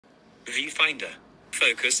Viewfinder.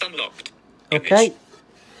 Focus unlocked. Okay.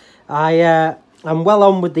 I'm well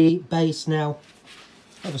on with the base now.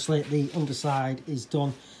 Obviously the underside is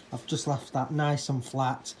done. I've just left that nice and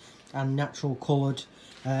flat and natural coloured.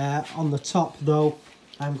 On the top though,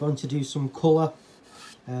 I'm going to do some colour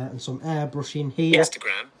and some airbrushing here.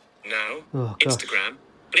 Instagram. Now. Oh, Instagram.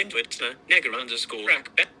 Blindwitner. Negger underscore rack.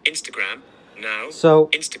 Instagram. Now. So,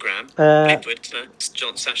 Instagram. Blindwitner.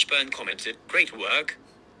 John Ashbourne commented, great work.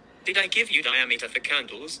 Did I give you diameter for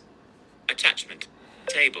candles? Attachment.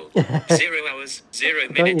 Table. 0 hours, 0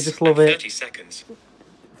 minutes, don't you just love and it? 30 seconds.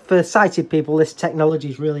 For sighted people, this technology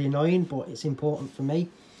is really annoying, but it's important for me.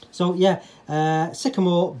 So yeah,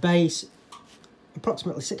 sycamore base,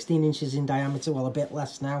 approximately 16 inches in diameter, well a bit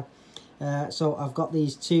less now. So I've got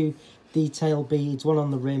these two detail beads, one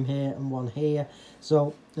on the rim here and one here.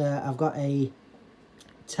 So I've got a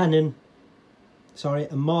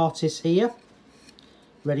mortise here,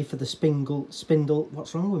 ready for the spindle,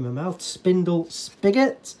 what's wrong with my mouth? Spindle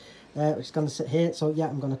spigot, which is going to sit here. So yeah,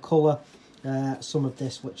 I'm going to colour some of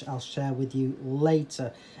this, which I'll share with you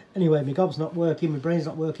later. Anyway, my gob's not working, my brain's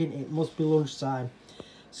not working, it must be lunchtime.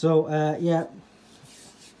 So yeah,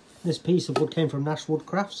 this piece of wood came from Nash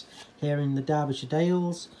Woodcrafts here in the Derbyshire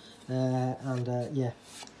Dales, and yeah,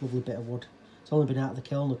 lovely bit of wood. It's only been out of the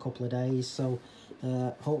kiln a couple of days, so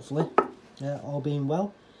hopefully, all being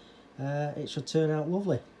well, it should turn out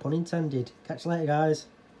lovely, pun intended. Catch you later, guys.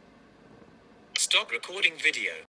 Stop recording video.